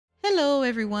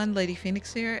everyone,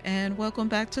 LadyPhoenix here, and welcome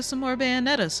back to some more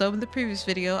Bayonetta. So in the previous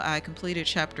video, I completed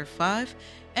chapter 5,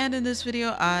 and in this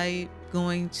video, I'm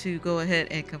going to go ahead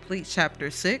and complete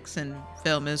chapter 6 and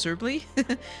fail miserably.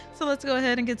 So let's go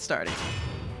ahead and get started.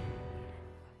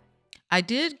 I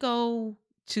did go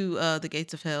to the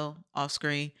Gates of Hell off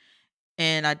screen,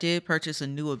 and I did purchase a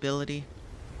new ability.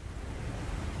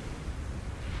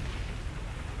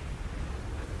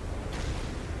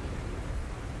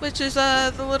 Which is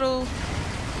the little...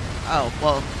 Oh,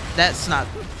 well, that's not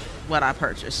what I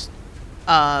purchased.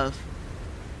 Uh-oh.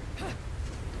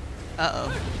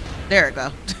 There we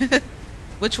go.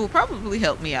 Which will probably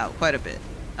help me out quite a bit.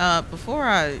 Before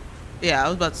I... Yeah, I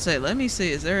was about to say, let me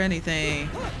see, is there anything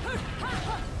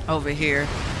over here?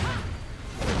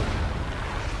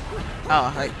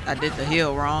 Oh, I did the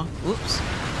heal wrong. Oops.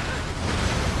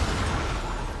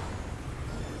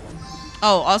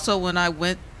 Oh, also when I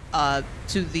went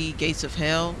to the Gates of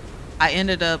Hell, I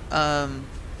ended up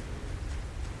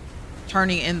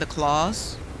turning in the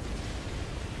claws,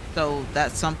 so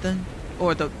that's something,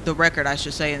 or the record I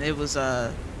should say, and it was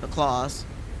the claws.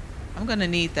 I'm gonna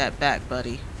need that back,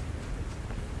 buddy.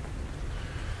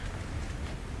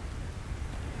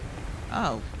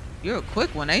 Oh, you're a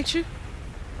quick one, ain't you?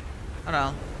 Hold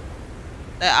on.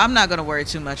 I'm not gonna worry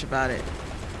too much about it.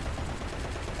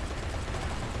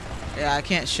 Yeah, I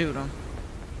can't shoot him.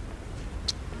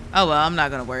 Oh well, I'm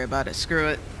not gonna worry about it. Screw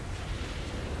it.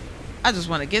 I just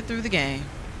want to get through the game.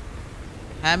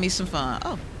 Have me some fun.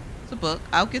 Oh, it's a book.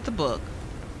 I'll get the book.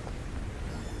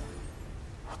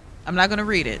 I'm not gonna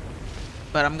read it,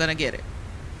 but I'm gonna get it.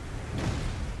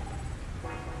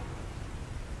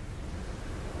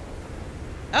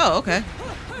 Oh, okay.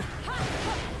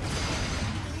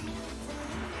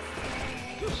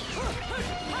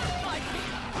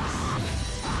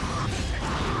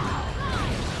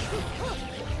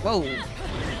 Whoa.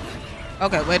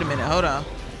 Okay, wait a minute. Hold on.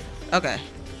 Okay.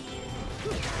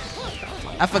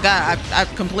 I forgot. I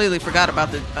completely forgot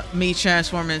about the me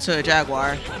transforming into a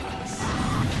jaguar.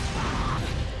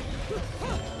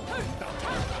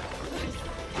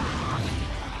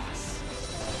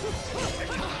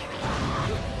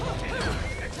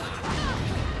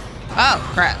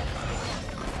 Oh, crap.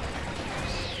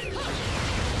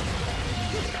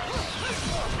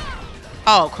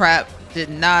 Oh, crap. Did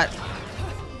not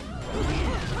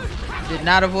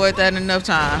avoid that in enough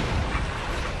time.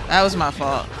 That was my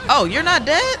fault. Oh, you're not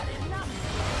dead?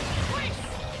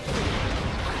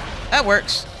 That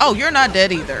works. Oh, you're not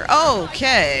dead either.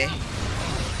 Okay.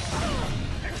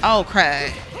 Oh,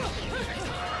 crap.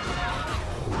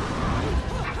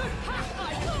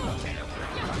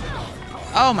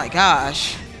 Oh my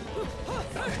gosh.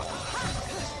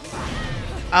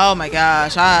 Oh my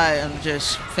gosh. I am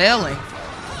just failing.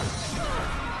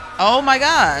 Oh my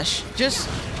gosh. Just...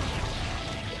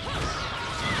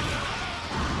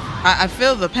 I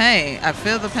feel the pain. I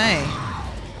feel the pain.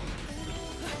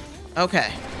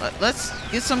 Okay. Let's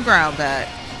get some ground back.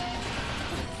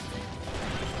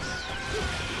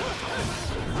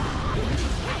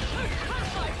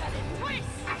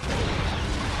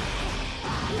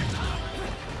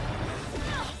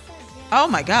 Oh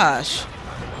my gosh.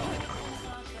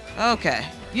 Okay.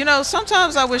 You know,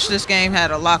 sometimes I wish this game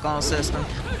had a lock-on system.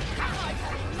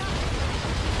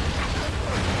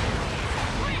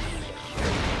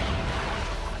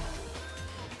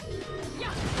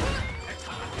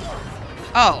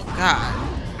 Oh, God.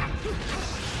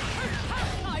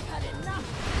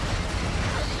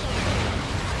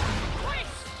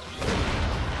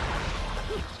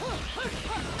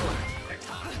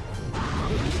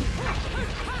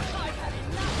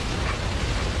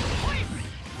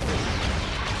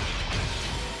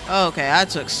 Okay, I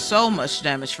took so much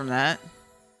damage from that.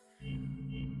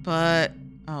 But,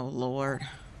 oh, Lord.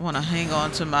 I want to hang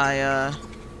on to my,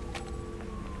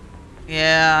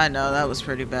 Yeah, I know, that was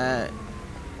pretty bad.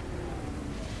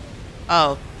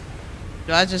 Oh,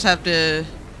 do I just have to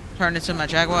turn into my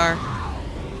jaguar?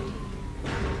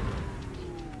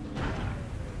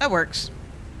 That works.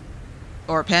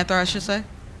 Or a panther, I should say.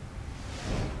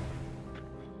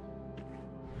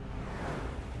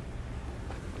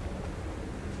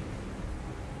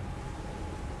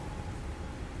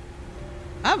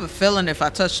 I have a feeling if I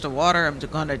touch the water, I'm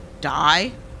gonna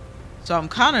die. So I'm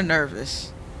kind of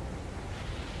nervous.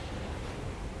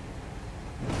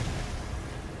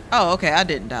 Oh, okay, I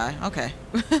didn't die. Okay.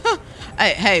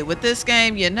 Hey, with this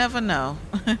game, you never know.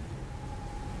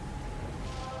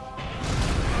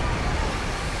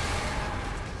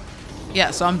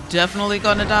 Yeah, so I'm definitely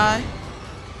gonna die.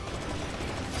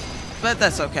 But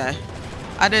that's okay.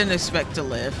 I didn't expect to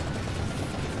live.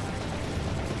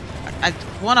 I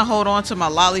want to hold on to my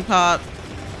lollipop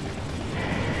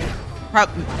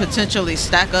potentially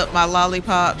stack up my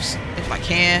lollipops if I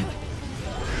can.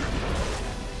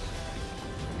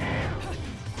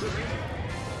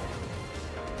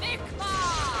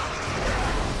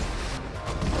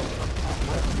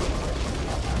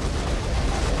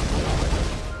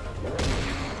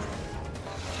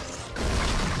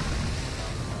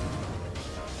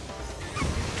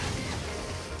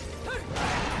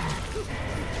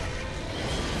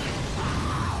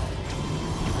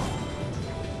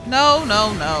 No,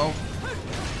 no, no.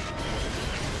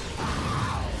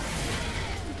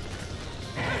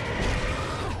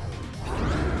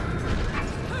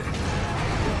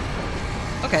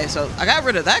 Okay, so I got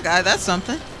rid of that guy. That's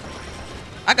something.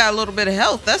 I got a little bit of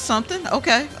health. That's something.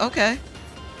 Okay, okay.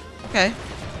 Okay.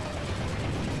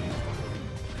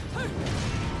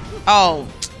 Oh,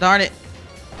 darn it.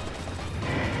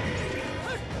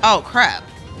 Oh, crap.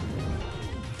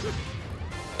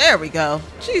 There we go.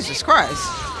 Jesus Christ.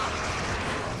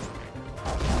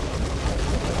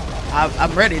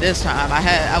 I'm ready this time.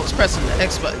 I was pressing the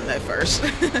X button at first.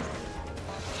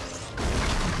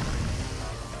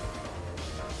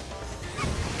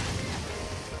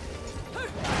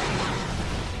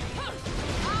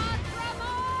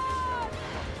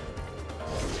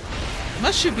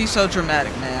 Must you be so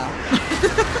dramatic now?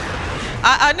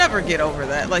 I never get over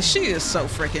that. Like, she is so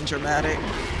freaking dramatic.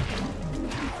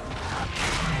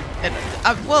 And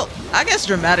well, I guess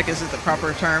dramatic isn't the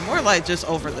proper term. More like just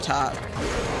over the top.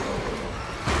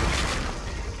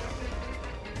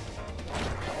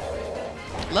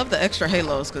 Love the extra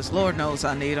halos, because Lord knows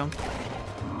I need them.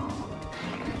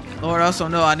 Lord also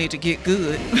know I need to get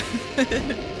good.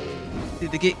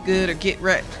 Either get good or get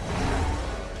wrecked.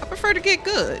 I prefer to get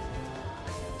good.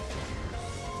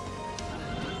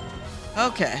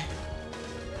 Okay.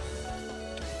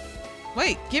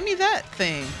 Wait, give me that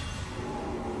thing.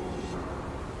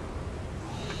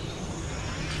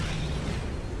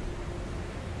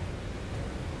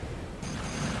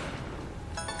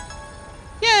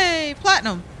 Yay,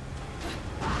 platinum.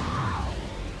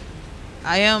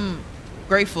 I am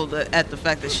grateful at the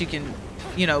fact that she can,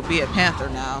 you know, be a panther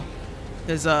now.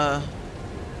 Because,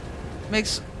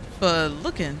 makes for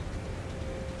looking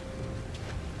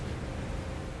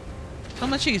so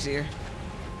much easier.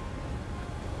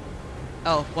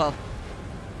 Oh, well.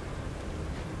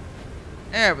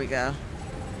 There we go.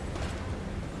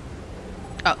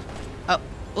 Oh, oh,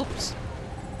 oops.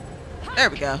 There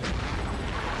we go.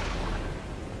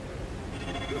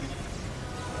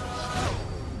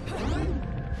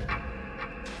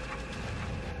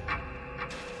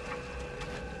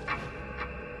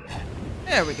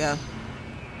 There we go.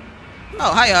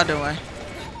 Oh, how y'all doing?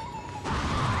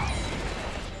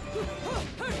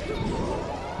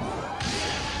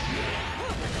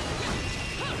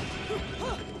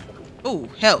 Ooh,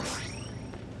 health.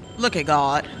 Look at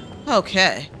God.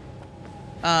 Okay.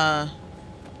 So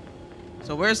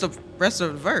where's the rest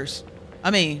of the verse?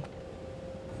 I mean,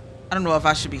 I don't know if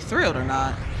I should be thrilled or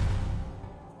not.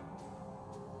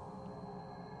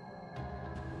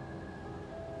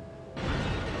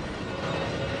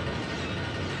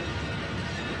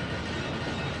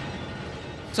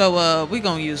 So, we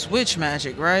gonna use witch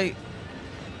magic, right?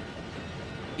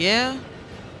 Yeah?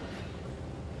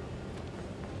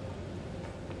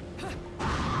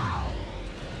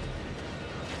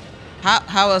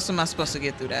 How else am I supposed to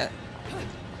get through that?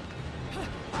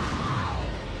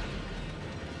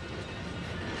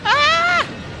 Ah!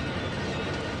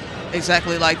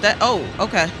 Exactly like that. Oh,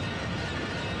 okay.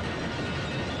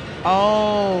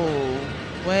 Oh,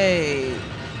 wait.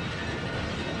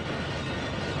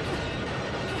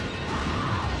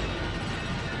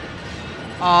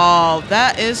 Oh,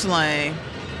 that is lame.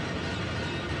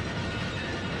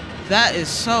 That is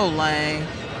so lame.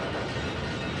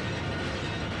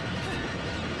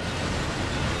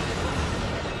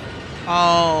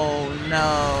 Oh,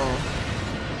 no.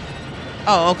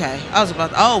 Oh, okay. I was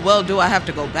about to, oh, well, do I have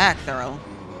to go back, though?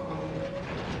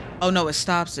 Oh, no, it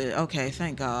stops it. Okay,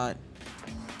 thank God.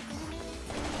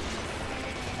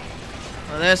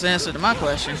 Well, that's the answer to my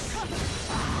question.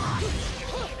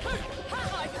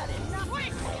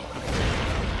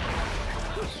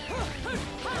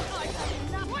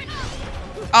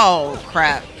 Oh,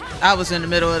 crap. I was in the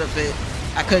middle of it.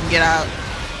 I couldn't get out.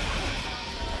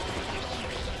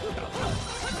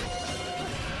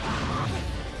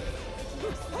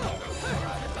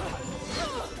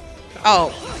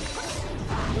 Oh.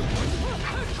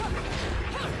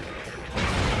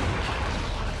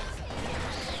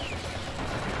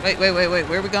 Wait.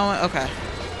 Where are we going? Okay.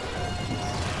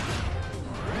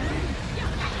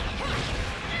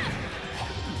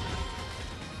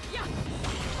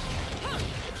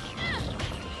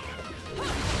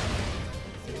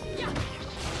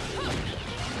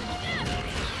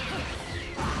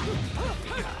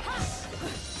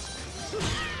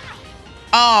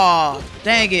 Oh,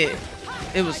 dang it.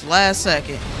 It was last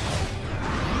second.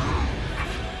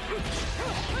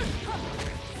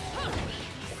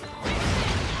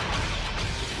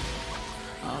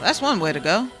 Oh, that's one way to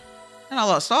go. And I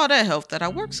lost all that health that I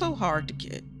worked so hard to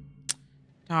get.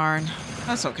 Darn.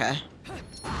 That's okay.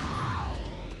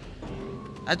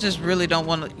 I just really don't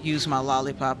want to use my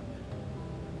lollipop.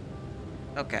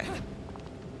 Okay.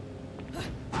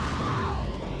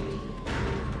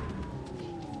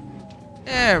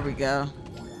 There we go.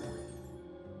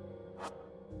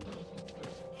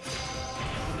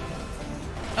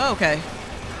 Okay.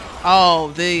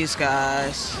 Oh, these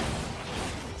guys.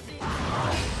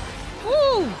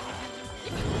 Woo!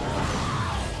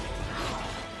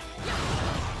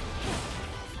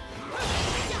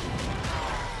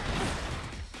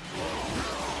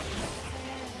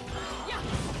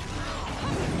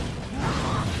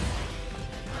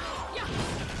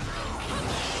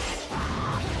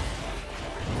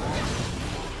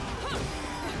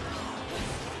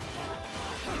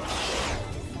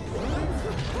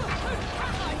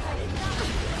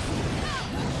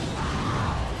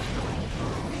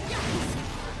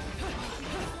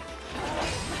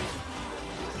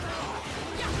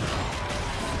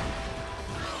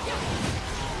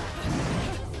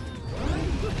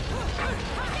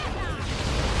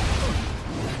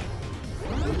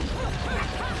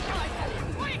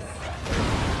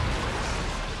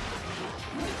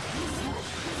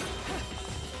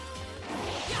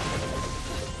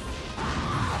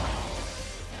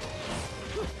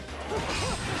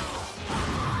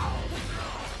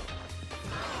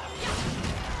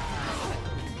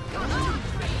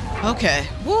 Okay.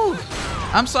 Woo!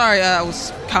 I'm sorry I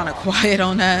was kind of quiet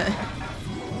on that.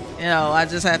 You know, I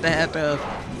just had to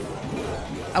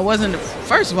I wasn't,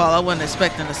 first of all, I wasn't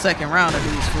expecting the second round of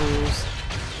these fools.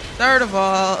 Third of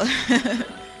all,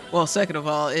 well, second of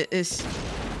all, it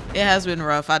has been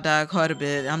rough. I died quite a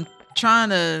bit. I'm trying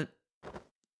to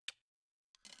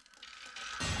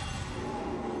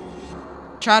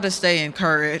stay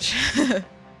encouraged.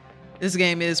 This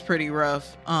game is pretty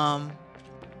rough.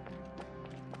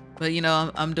 But you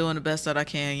know, I'm doing the best that I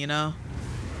can, you know?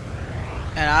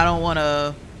 And I don't want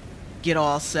to get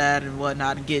all sad and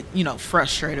whatnot and get, you know,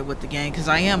 frustrated with the game, because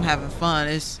I am having fun.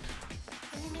 This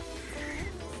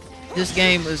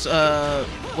game is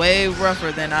way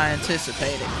rougher than I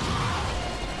anticipated.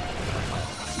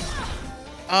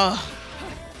 Oh.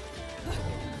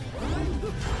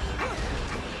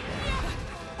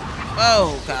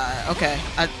 Oh god. Okay.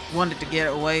 I wanted to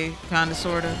get away, kinda,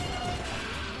 sorta.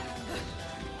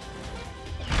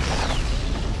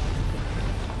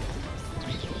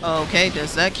 Okay,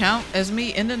 does that count as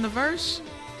me ending the verse?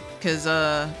 Cause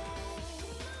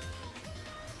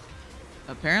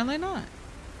apparently not.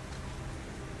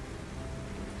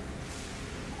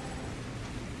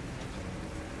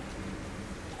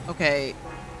 Okay.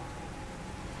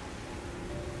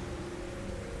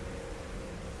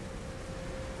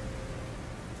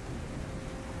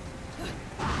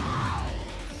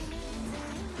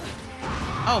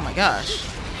 Oh my gosh.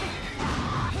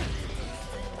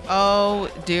 Oh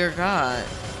dear God.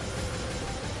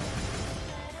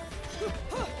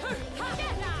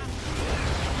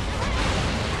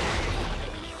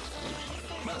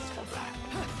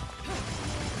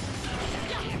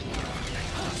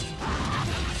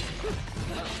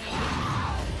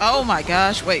 Oh my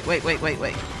gosh. Wait.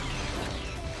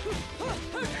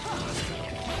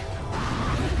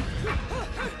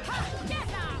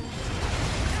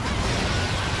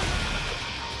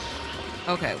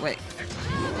 Okay, wait.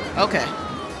 Okay.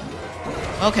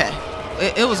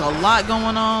 It was a lot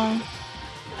going on.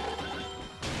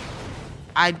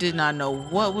 I did not know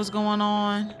what was going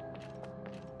on,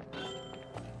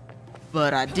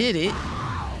 but I did it.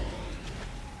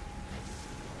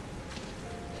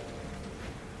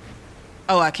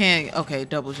 Oh, I can't. Okay,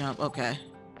 double jump. Okay.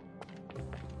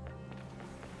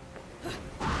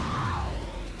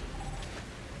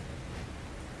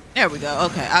 There we go.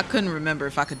 Okay, I couldn't remember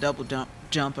if I could double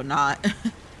jump or not.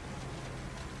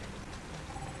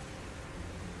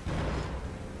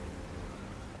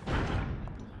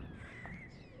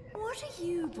 What are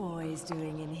you boys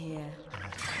doing in here?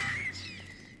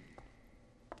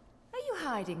 Are you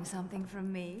hiding something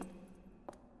from me?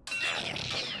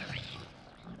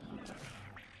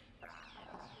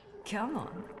 Come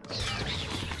on.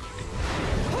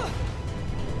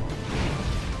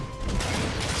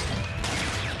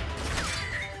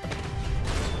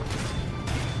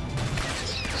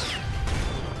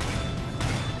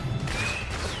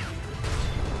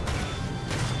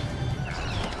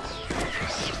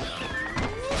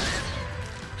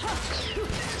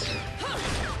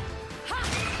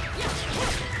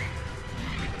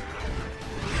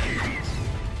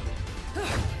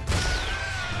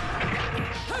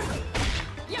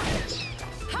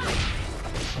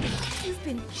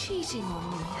 been cheating on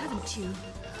me, haven't you?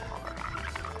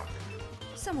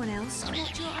 Someone else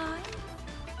caught your eye?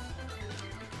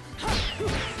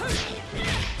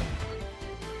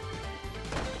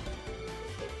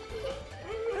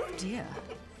 Oh dear.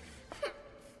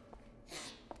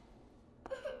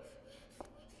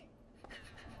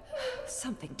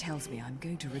 Something tells me I'm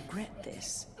going to regret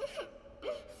this.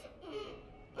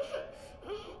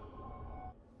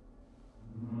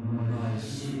 My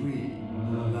sweet,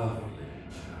 lovely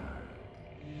child.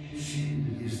 She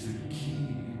is the key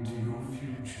to your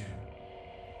future.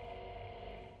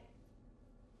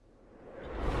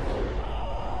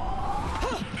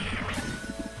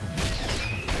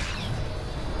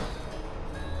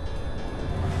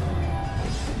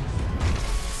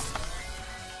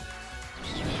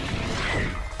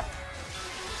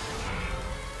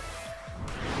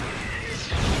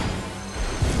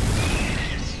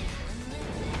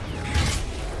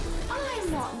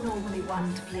 Normally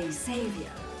one to play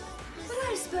savior, but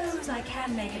I suppose I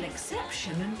can make an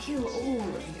exception and kill all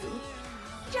of you.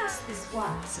 Just this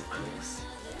once, of course.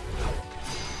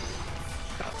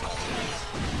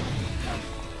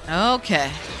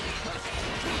 Okay.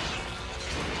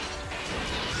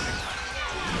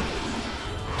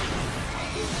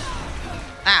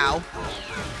 Ow.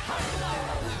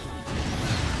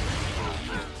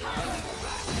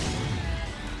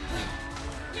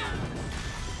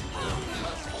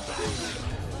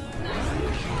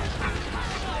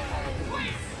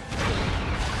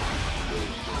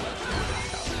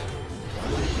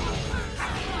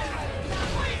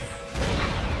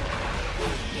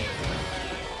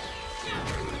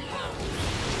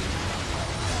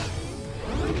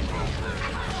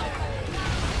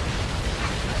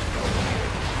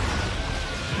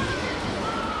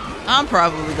 I'm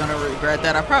probably gonna regret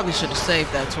that. I probably should have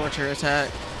saved that torture attack.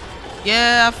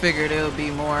 Yeah, I figured it would be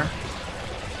more.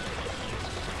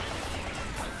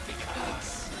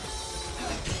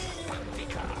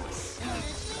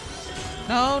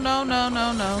 No, no, no,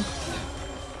 no, no.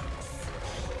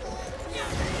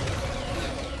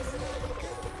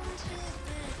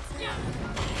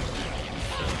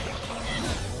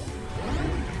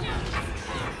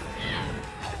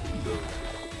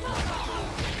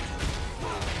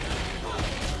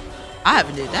 I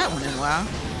haven't did that one in a while.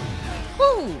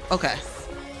 Woo! Okay.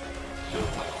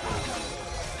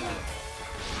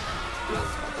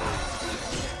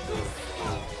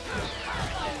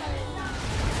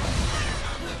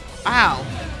 Ow.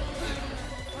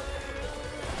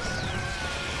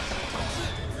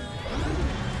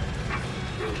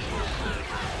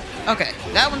 Okay,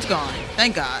 that one's gone.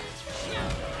 Thank God.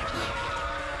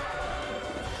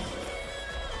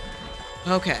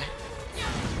 Okay.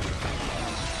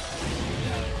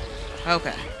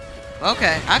 Okay.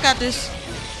 Okay, I got this.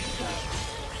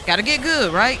 Gotta get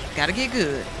good, right? Gotta get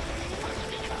good.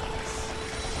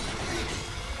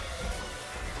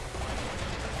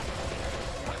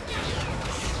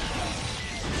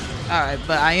 Alright,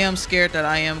 but I am scared that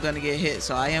I am gonna get hit,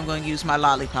 so I am gonna use my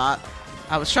lollipop.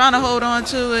 I was trying to hold on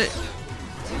to it,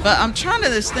 but I'm trying to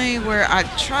this thing where I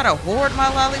try to hoard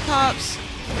my lollipops.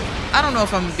 I don't know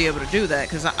if I'm gonna be able to do that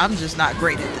because I'm just not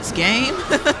great at this game.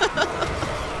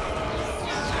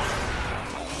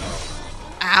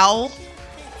 Ow.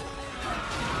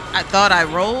 I thought I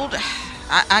rolled.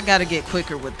 I gotta get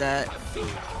quicker with that.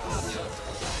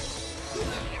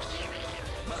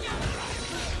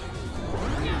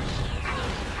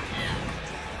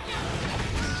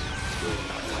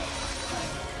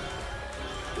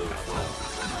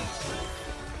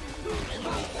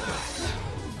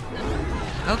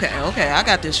 Okay, okay, I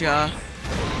got this, y'all.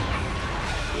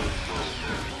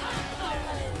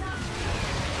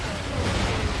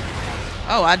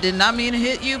 Oh, I did not mean to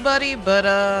hit you, buddy, but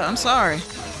I'm sorry.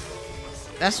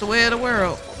 That's the way of the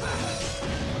world.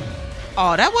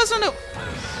 Oh, that wasn't a...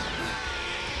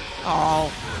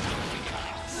 Oh.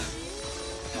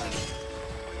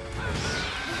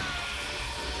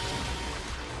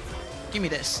 Give me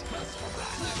this.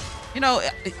 You know,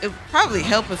 it probably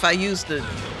help if I used the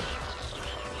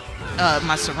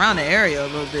my surrounding area a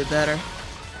little bit better.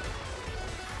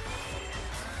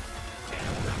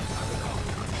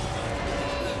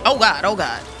 Oh God, oh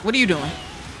God. What are you doing?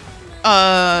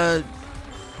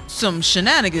 Some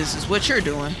shenanigans is what you're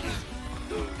doing.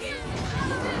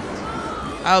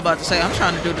 I was about to say, I'm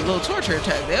trying to do the little torture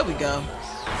attack. There we go.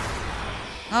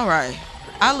 Alright.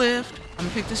 I lived. I'm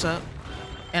gonna pick this up.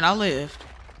 And I lived.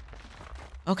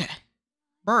 Okay.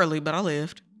 Burly, but I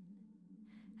lived.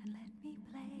 And let me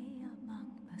play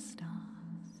among the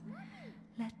stars.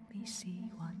 Let me see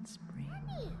what spring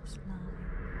is like.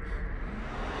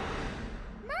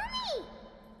 Mommy!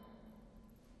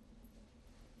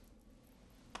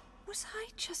 Was I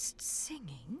just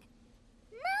singing?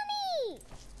 Mummy!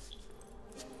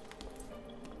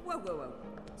 Whoa, whoa, whoa.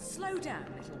 Slow down,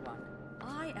 little one.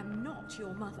 I am not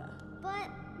your mother. But,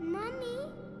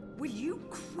 Mummy... Will you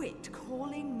quit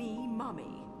calling me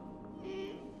Mummy?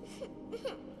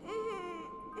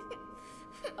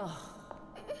 Oh.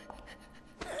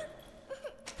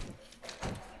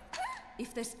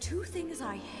 If there's two things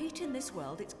I hate in this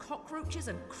world, it's cockroaches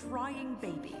and crying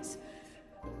babies.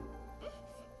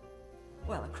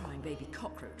 Well, a crying baby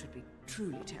cockroach would be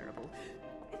truly terrible.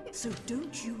 So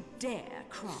don't you dare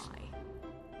cry.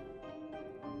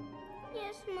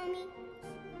 Yes, Mummy.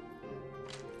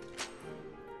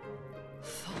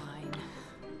 Fine.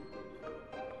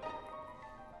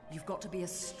 You've got to be a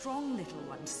strong little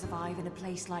one to survive in a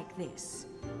place like this.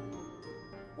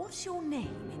 What's your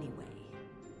name, anyway?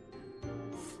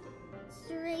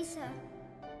 Teresa.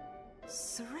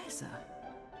 Cereza?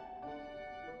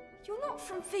 You're not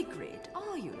from Vigrid,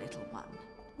 are you, little one?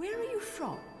 Where are you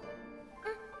from?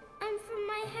 I'm from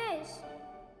my house.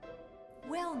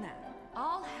 Well now,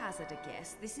 I'll hazard a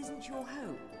guess this isn't your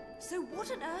home. So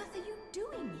what on earth are you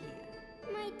doing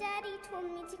here? My daddy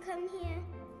told me to come here.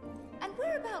 And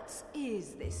whereabouts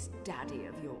is this daddy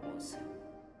of yours?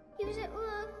 He was at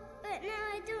work, but now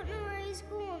I don't know where he's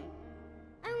gone.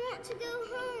 I want to go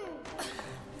home.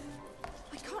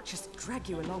 I can't just drag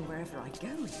you along wherever I go,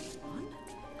 little one.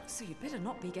 So you'd better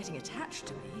not be getting attached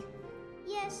to me.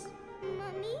 Yes,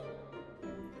 Mummy?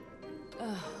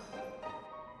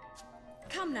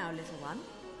 Come now, little one.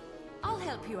 I'll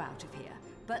help you out of here,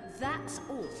 but that's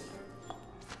all.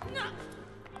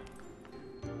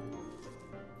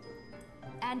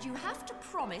 And you have to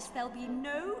promise there'll be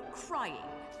no crying.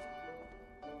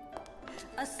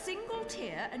 A single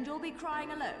tear and you'll be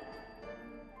crying alone.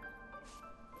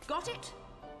 Got it?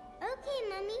 Okay,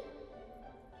 Mummy.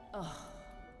 Ugh.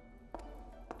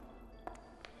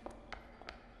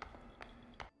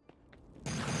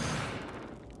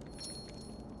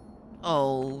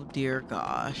 Oh dear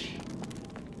gosh.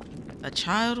 A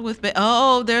child with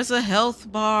oh, there's a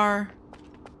health bar.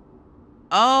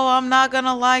 Oh, I'm not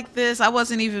gonna like this. I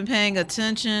wasn't even paying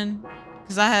attention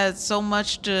because I had so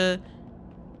much to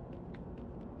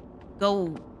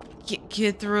go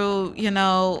get through, you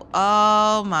know.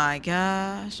 Oh my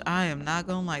gosh. I am not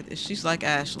gonna like this. She's like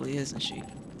Ashley, isn't she?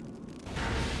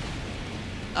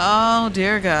 Oh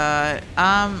dear God.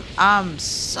 I'm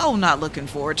so not looking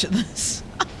forward to this.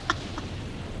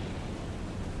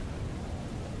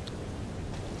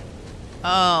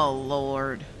 Oh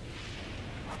Lord.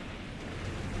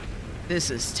 This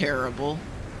is terrible.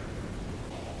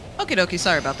 Okie dokie,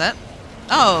 sorry about that.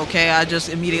 Oh, okay, I just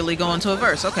immediately go into a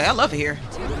verse. Okay, I love it here.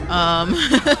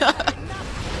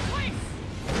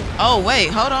 Oh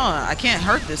wait, hold on. I can't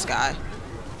hurt this guy.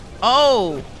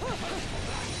 Oh.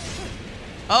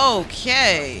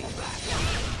 Okay.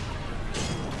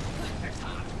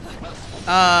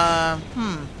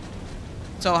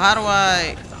 So how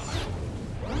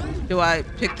do I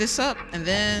pick this up and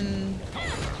then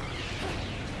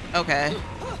okay.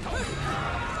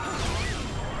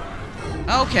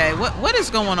 Okay, what is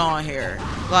going on here?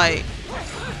 Like,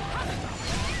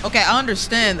 okay, I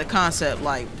understand the concept,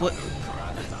 like what.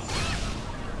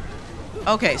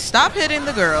 Okay, stop hitting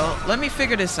the girl. Let me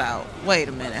figure this out. Wait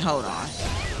a minute, hold on.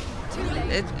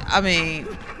 I mean,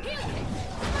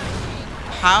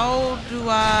 how do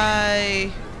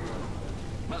I...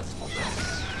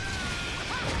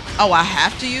 Oh, I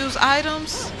have to use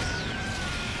items?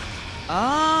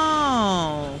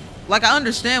 Oh. Like, I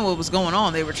understand what was going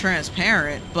on. They were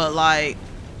transparent, but like,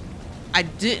 I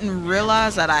didn't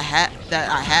realize that I had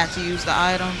to use the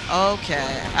item.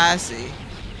 Okay, I see.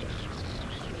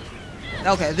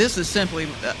 Okay, this is simply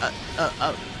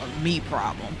a me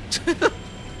problem.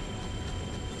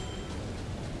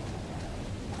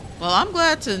 Well, I'm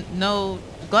glad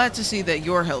to see that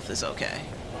your health is okay.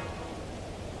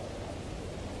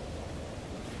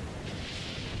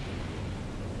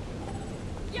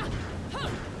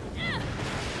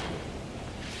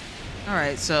 All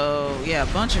right, so yeah,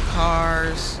 a bunch of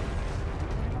cars.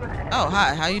 Oh,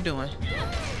 hi, how you doing?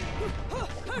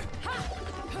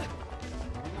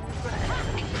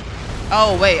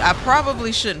 Oh, wait, I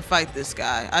probably shouldn't fight this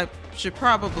guy. I should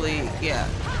probably, yeah.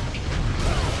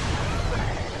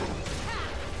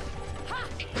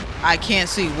 I can't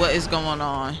see what is going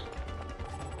on.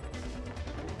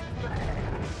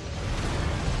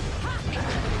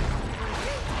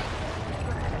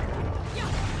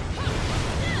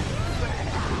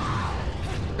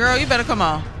 Girl, you better come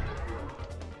on.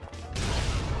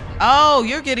 Oh,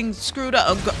 you're getting screwed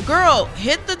up. Girl,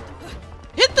 hit the,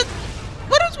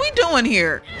 what is we doing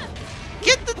here?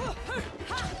 Get the,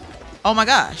 Oh my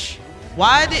gosh.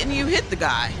 Why didn't you hit the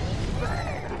guy?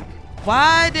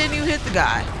 Why didn't you hit the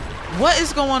guy? What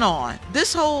is going on?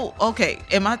 This whole... Okay,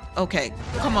 am I... Okay,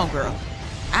 come on, girl.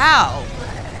 Ow.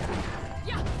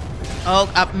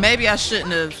 Oh, maybe I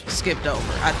shouldn't have skipped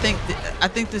over. I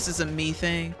think this is a me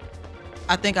thing.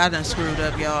 I think I done screwed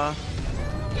up, y'all.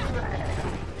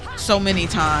 So many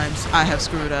times I have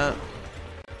screwed up.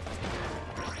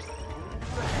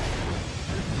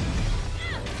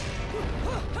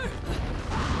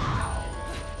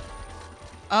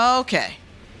 Okay.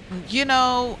 You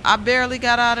know, I barely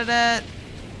got out of that.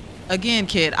 Again,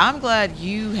 kid, I'm glad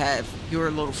you have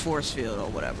your little force field or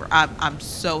whatever. I'm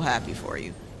so happy for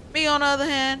you. Me, on the other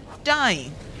hand,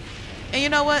 dying. And you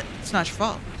know what? It's not your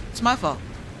fault. It's my fault.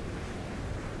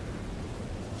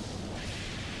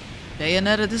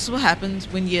 Bayonetta, this is what happens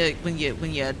when you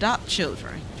adopt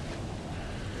children.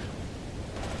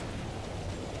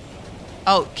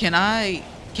 Oh, can I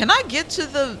get to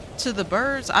the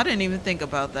birds? I didn't even think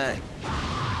about that.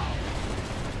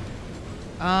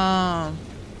 No.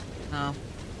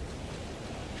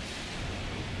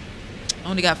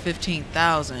 Only got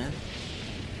 15,000.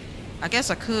 I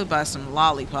guess I could buy some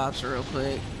lollipops real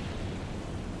quick.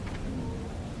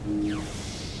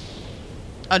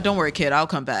 Don't worry, kid. I'll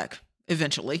come back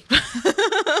eventually.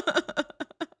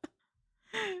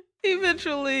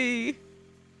 Eventually.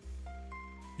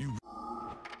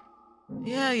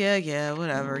 Yeah,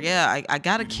 whatever. Yeah, I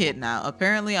got a kid now.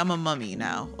 Apparently, I'm a mummy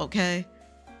now, okay?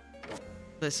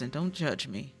 Listen, don't judge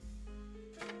me.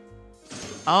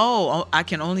 Oh, I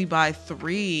can only buy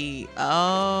 3.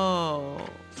 Oh.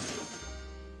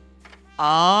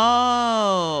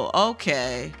 Oh,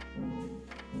 okay.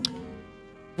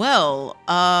 Well,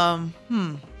 I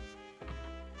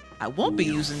won't be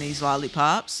using these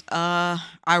lollipops. I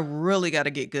really got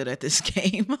to get good at this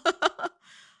game.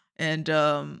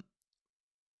 And,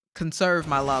 conserve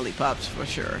my lollipops for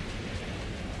sure.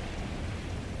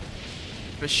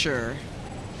 For sure.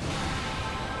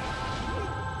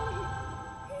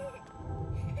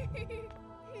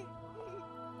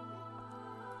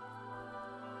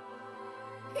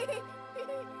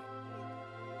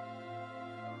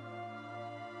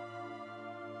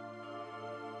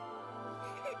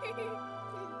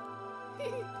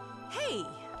 Hey!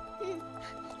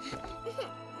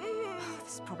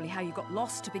 This is probably how you got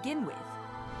lost to begin with.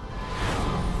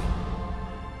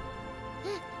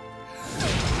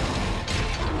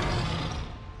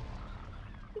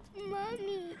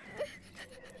 Mommy.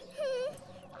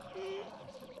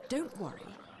 Don't worry.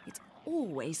 It's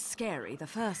always scary the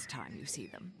first time you see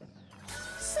them.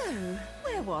 So,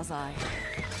 where was I?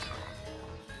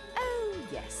 Oh,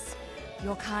 yes.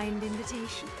 Your kind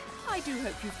invitation. I do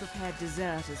hope you've prepared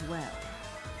dessert as well.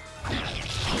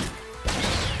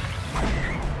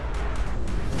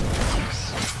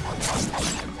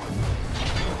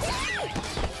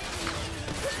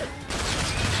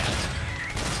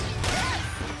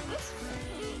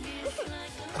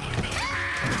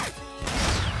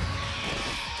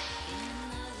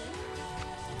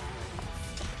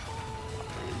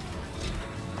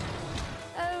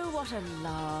 Oh, what a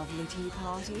lovely tea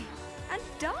party. And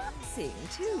dancing,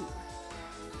 too.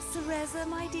 Cereza,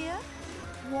 my dear,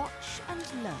 watch and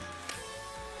learn.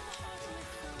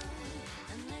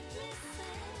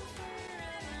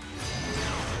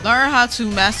 Learn how to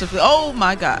masterfully... Oh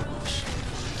my gosh.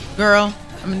 Girl,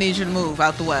 I'm gonna need you to move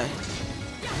out the way.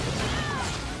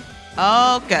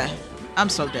 Okay. I'm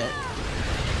so dead.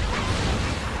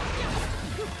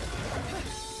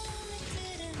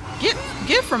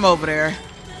 Get from over there.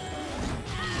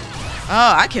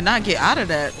 Oh, I cannot get out of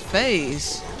that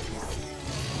phase.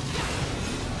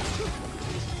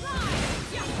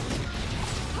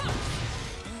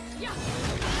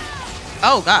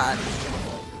 Oh God.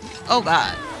 Oh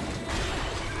God.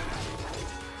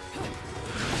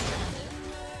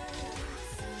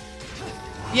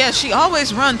 Yeah, she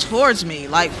always run towards me.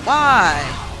 Like, why?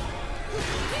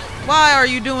 Why are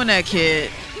you doing that, kid?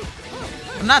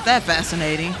 I'm not that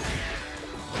fascinating.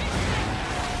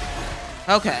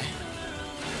 Okay.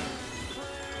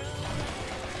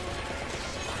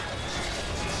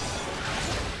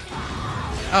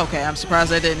 Okay, I'm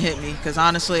surprised that didn't hit me, because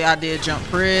honestly, I did jump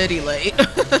pretty late.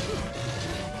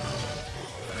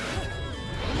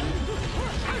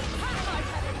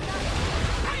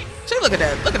 See, look at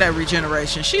that. Look at that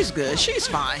regeneration. She's good. She's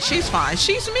fine. She's fine.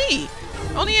 She's me.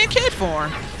 Only in kid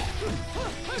form.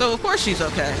 So, of course, she's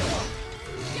okay.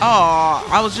 Oh,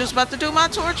 I was just about to do my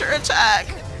torture attack.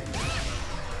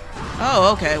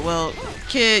 Oh, okay. Well,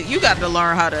 kid, you got to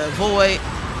learn how to avoid.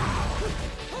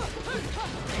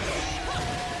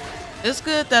 It's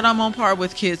good that I'm on par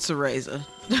with Kid Cereza.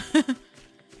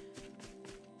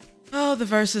 Oh, the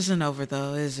verse isn't over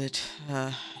though, is it?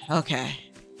 Okay.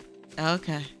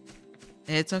 Okay.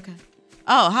 It's okay.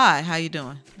 Oh, hi. How you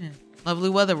doing? Yeah. Lovely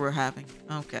weather we're having.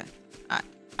 Okay.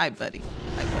 Hi, buddy.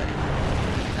 Hi, buddy.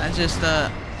 I just,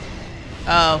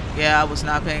 oh, yeah, I was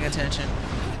not paying attention.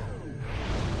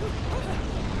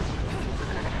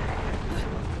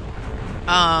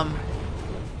 I'm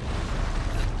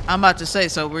about to say,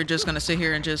 so we're just gonna sit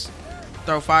here and just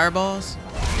throw fireballs?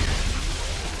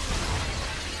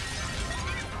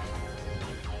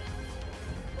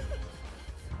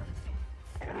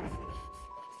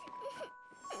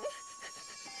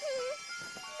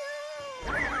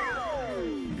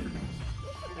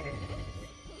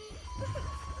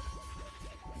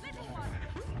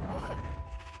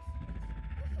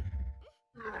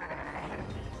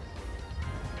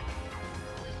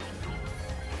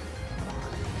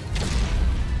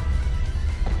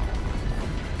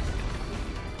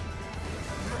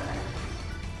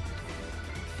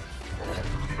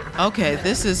 Okay,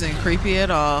 this isn't creepy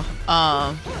at all.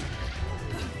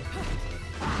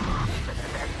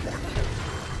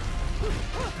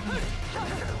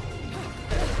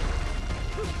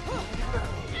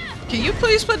 Can you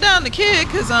please put down the kid?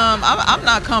 Cause I'm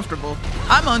not comfortable.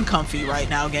 I'm uncomfy right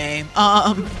now, game.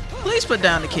 Please put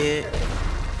down the kid.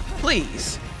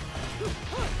 Please.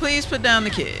 Please put down the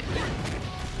kid.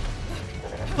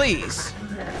 Please.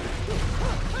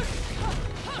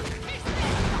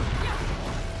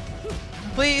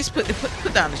 Please put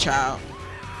down the child.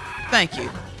 Thank you.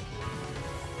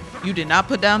 You did not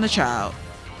put down the child.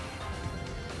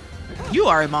 You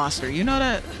are a monster. You know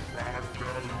that?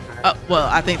 Well,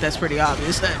 I think that's pretty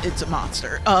obvious that it's a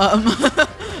monster.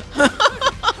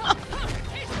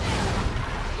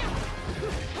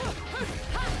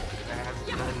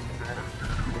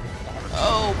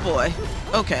 Oh boy.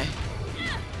 Okay.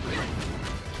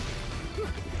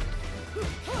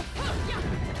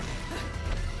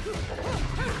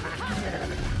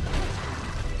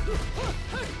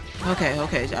 Okay,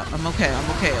 okay, I'm okay, I'm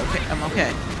okay, okay, I'm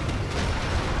okay.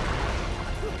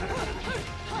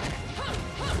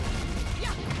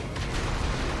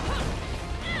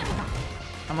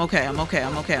 I'm okay, I'm okay,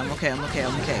 I'm okay, I'm okay, I'm okay,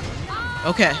 I'm okay.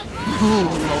 Okay. Ooh,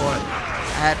 Lord.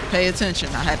 I had to pay attention.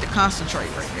 I had to concentrate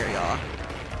right here, y'all.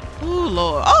 Ooh,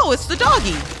 Lord. Oh, it's the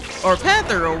doggy. Or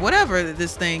panther or whatever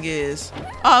this thing is.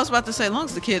 Oh, I was about to say, as long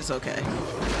as the kid's okay.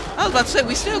 I was about to say,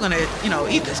 we still gonna, you know,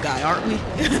 eat this guy, aren't we?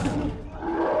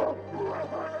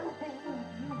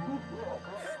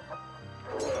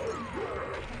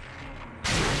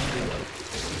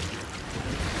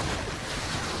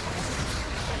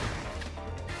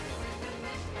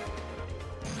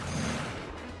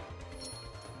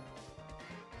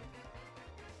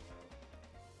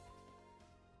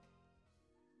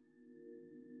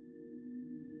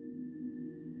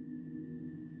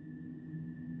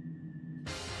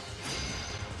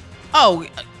 Oh,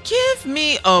 give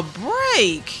me a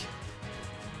break.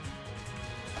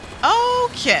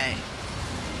 Okay.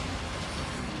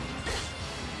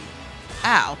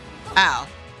 Ow. Ow.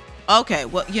 Okay,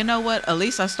 well, you know what? At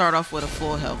least I start off with a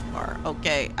full health bar.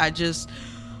 Okay, I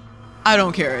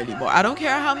don't care anymore. I don't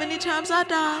care how many times I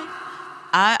die.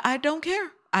 I don't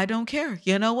care. I don't care.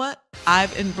 You know what?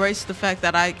 I've embraced the fact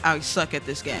that I suck at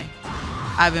this game.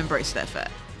 I've embraced that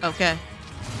fact. Okay?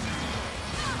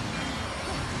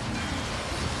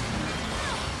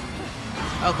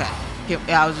 Okay.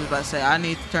 Yeah, I was just about to say, I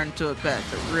need to turn into a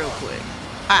panther real quick.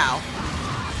 Ow.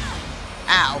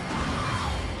 Ow.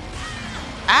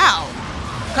 Ow.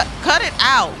 Cut it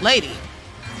out, lady.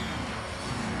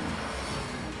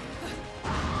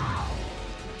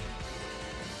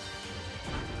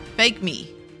 Fake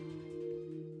me.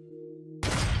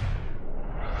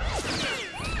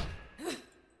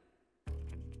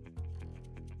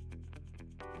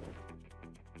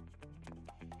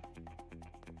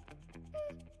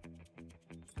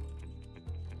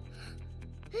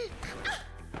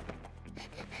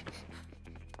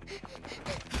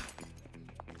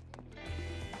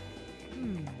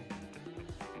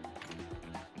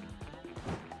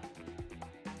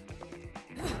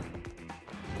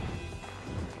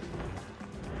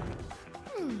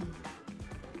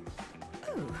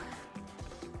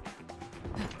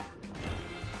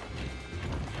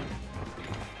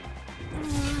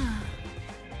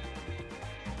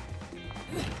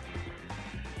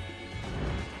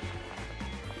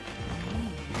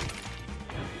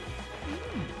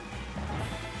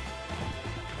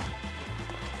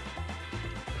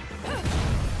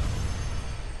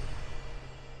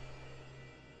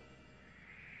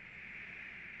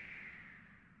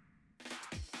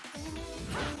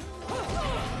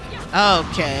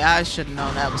 Okay, I should have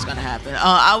known that was gonna happen.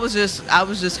 I was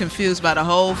just confused by the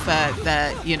whole fact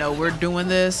that, you know, we're doing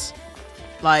this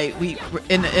like we're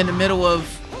in the middle of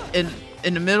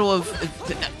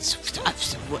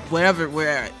whatever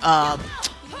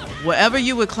whatever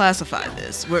you would classify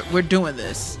this. We're doing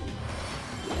this.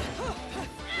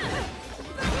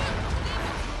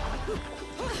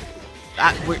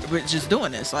 We're just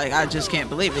doing this. Like, I just can't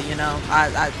believe it, you know.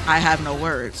 I have no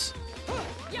words.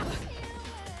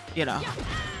 You know,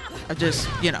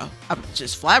 I'm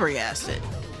just flabbergasted.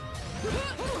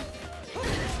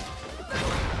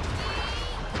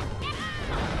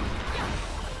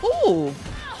 Ooh.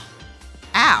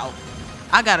 Ow.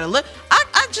 I gotta look.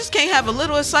 I just can't have a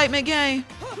little excitement game.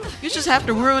 You just have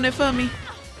to ruin it for me.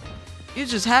 You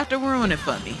just have to ruin it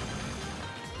for me.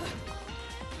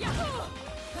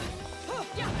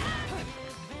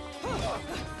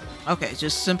 Okay,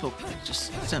 just simple.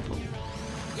 Just simple.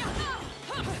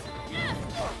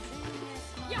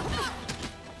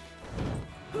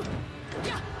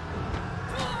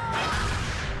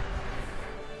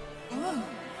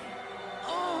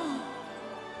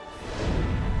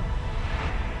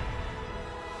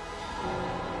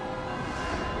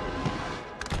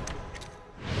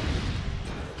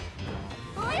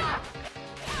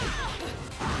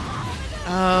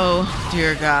 Oh,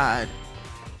 dear God.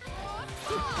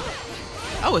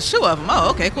 Oh, it's 2 of them. Oh,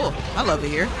 okay, cool. I love it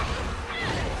here.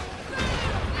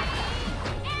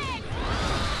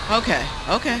 Okay,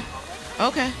 okay,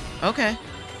 okay, okay.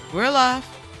 We're alive.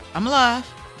 I'm alive.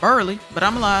 Early, but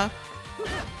I'm alive.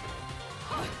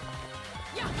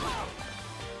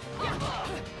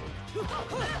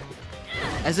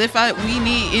 As if we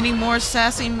need any more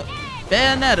sassy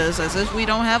Bayonettas, as if we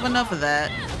don't have enough of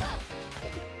that.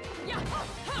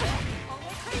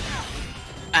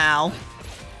 Ow.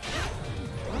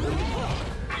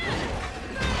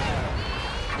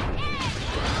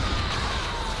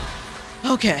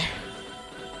 Okay.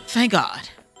 Thank God.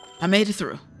 I made it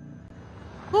through.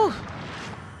 Whew.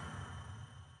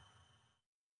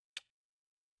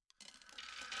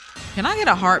 Can I get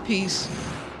a heart piece?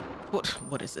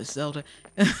 What is this, Zelda?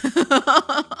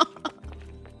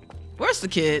 Where's the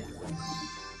kid?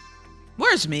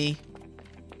 Where's me?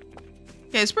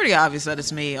 Okay, it's pretty obvious that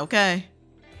it's me, okay?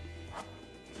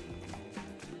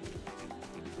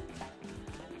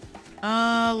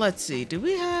 Let's see. Do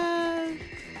we have...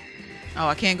 Oh,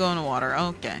 I can't go in the water.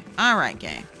 Okay. Alright,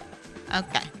 gang.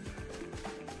 Okay.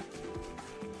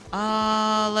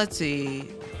 Let's see.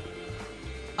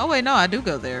 Oh, wait, no, I do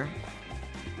go there.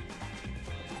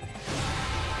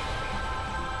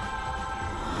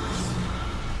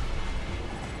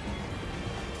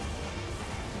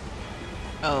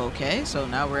 Okay, so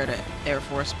now we're at an Air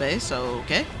Force base, so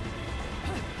okay.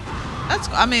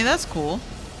 That's cool.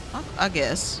 I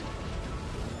guess.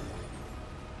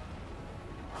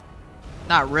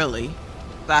 Not really.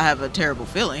 I have a terrible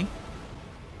feeling.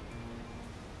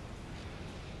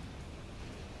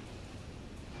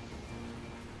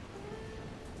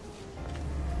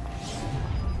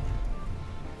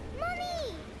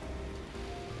 Mommy!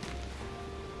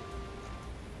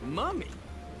 Mommy?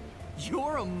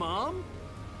 You're a mom?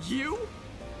 You?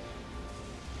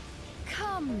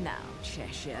 Come now,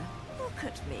 Cheshire. Look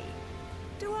at me.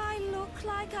 Do I look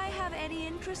like I have any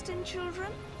interest in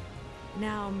children?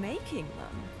 Now making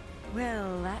them,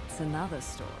 well, that's another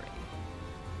story.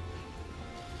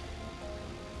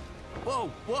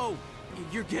 Whoa, whoa!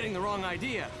 You're getting the wrong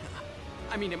idea.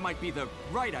 I mean, it might be the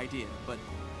right idea, but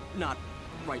not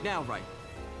right now,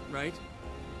 right?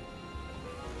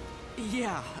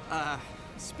 Yeah,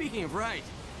 speaking of right,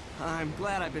 I'm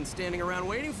glad I've been standing around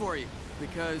waiting for you,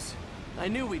 because I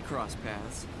knew we'd cross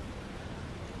paths.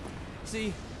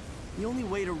 See, the only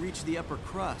way to reach the upper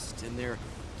crust and their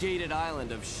gated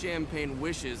island of champagne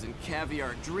wishes and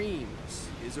caviar dreams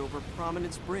is over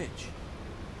Prominence Bridge.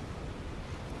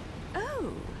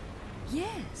 Oh,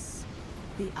 yes.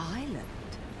 The island.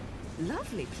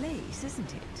 Lovely place,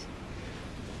 isn't it?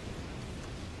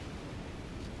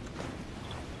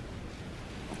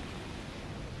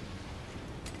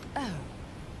 Oh,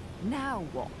 now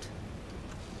what?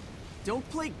 Don't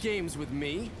play games with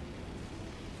me.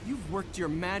 You've worked your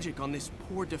magic on this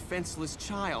poor defenseless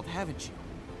child, haven't you?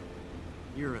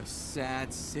 You're a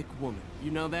sad, sick woman.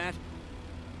 You know that?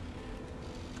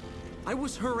 I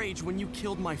was her age when you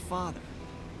killed my father.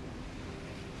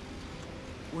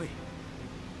 Wait.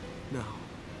 No.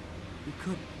 You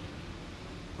couldn't.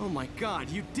 Oh my God,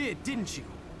 you did, didn't you?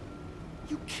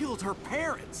 You killed her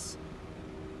parents!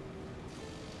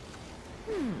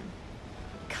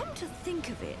 Come to think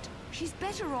of it, she's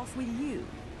better off with you.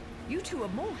 You two are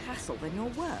more hassle than you're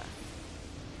worth.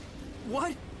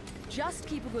 What? Just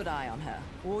keep a good eye on her,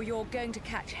 or you're going to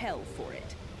catch hell for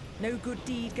it. No good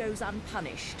deed goes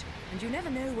unpunished, and you never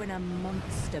know when a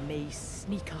monster may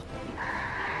sneak up on you.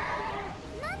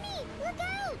 Mummy, look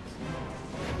out!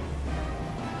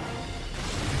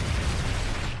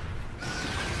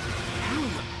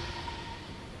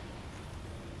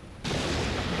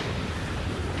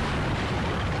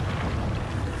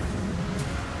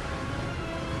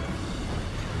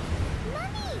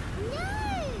 Mummy, no!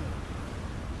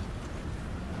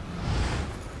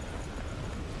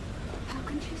 How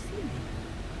can she see me?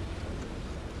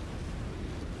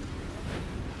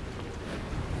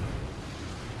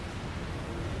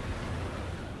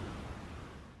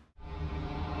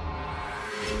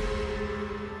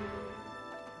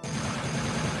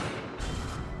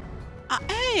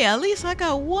 Hey, at least I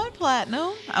got 1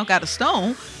 platinum. I got a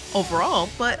stone overall,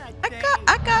 but I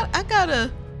got a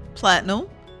platinum.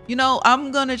 You know,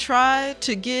 I'm gonna try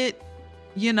to get,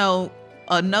 you know,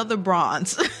 another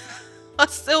bronze, a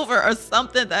silver or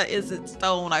something that isn't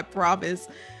stone. I promise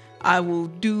I will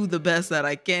do the best that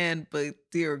I can, but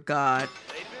dear God,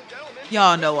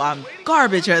 y'all know I'm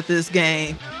garbage at this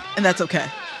game, and that's okay.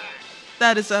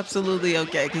 That is absolutely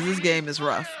okay, because this game is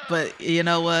rough. But you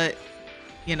know what?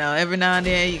 You know, every now and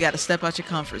then you got to step out your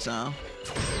comfort zone.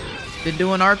 Been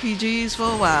doing RPGs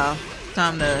for a while.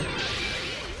 Time to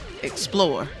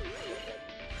explore.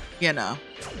 You know.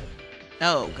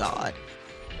 Oh, God.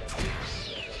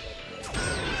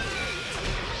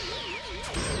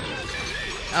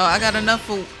 Oh, I got enough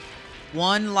for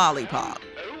 1 lollipop.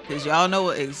 Because y'all know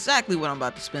exactly what I'm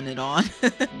about to spend it on.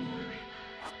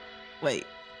 Wait.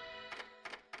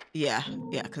 Yeah,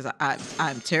 because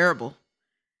I'm terrible.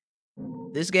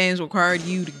 This game's required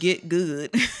you to get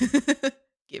good.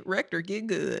 Get wrecked or get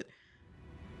good.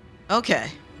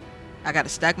 Okay. I gotta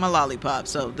stack my lollipop,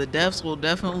 so the deaths will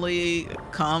definitely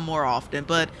come more often.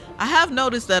 But I have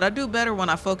noticed that I do better when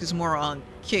I focus more on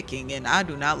kicking, and I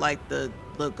do not like the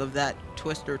look of that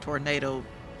twister tornado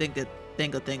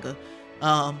thinga.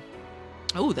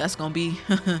 Oh, that's gonna be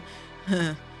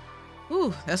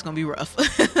ooh, that's gonna be rough.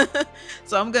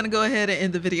 So I'm gonna go ahead and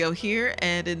end the video here,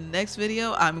 and in the next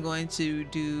video I'm going to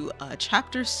do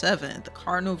chapter 7, the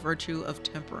cardinal virtue of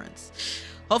temperance.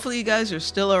 Hopefully you guys are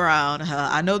still around.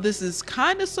 I know this is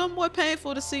kind of somewhat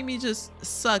painful to see me just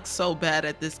suck so bad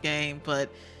at this game,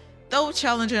 but though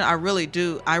challenging, I really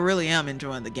am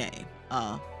enjoying the game.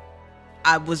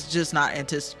 I was just not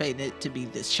anticipating it to be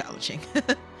this challenging.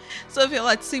 So if you'd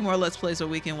like to see more Let's Plays or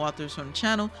weekend walkthroughs from the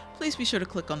channel, please be sure to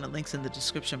click on the links in the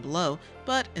description below.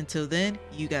 But until then,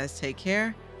 you guys take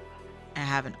care and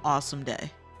have an awesome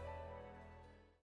day.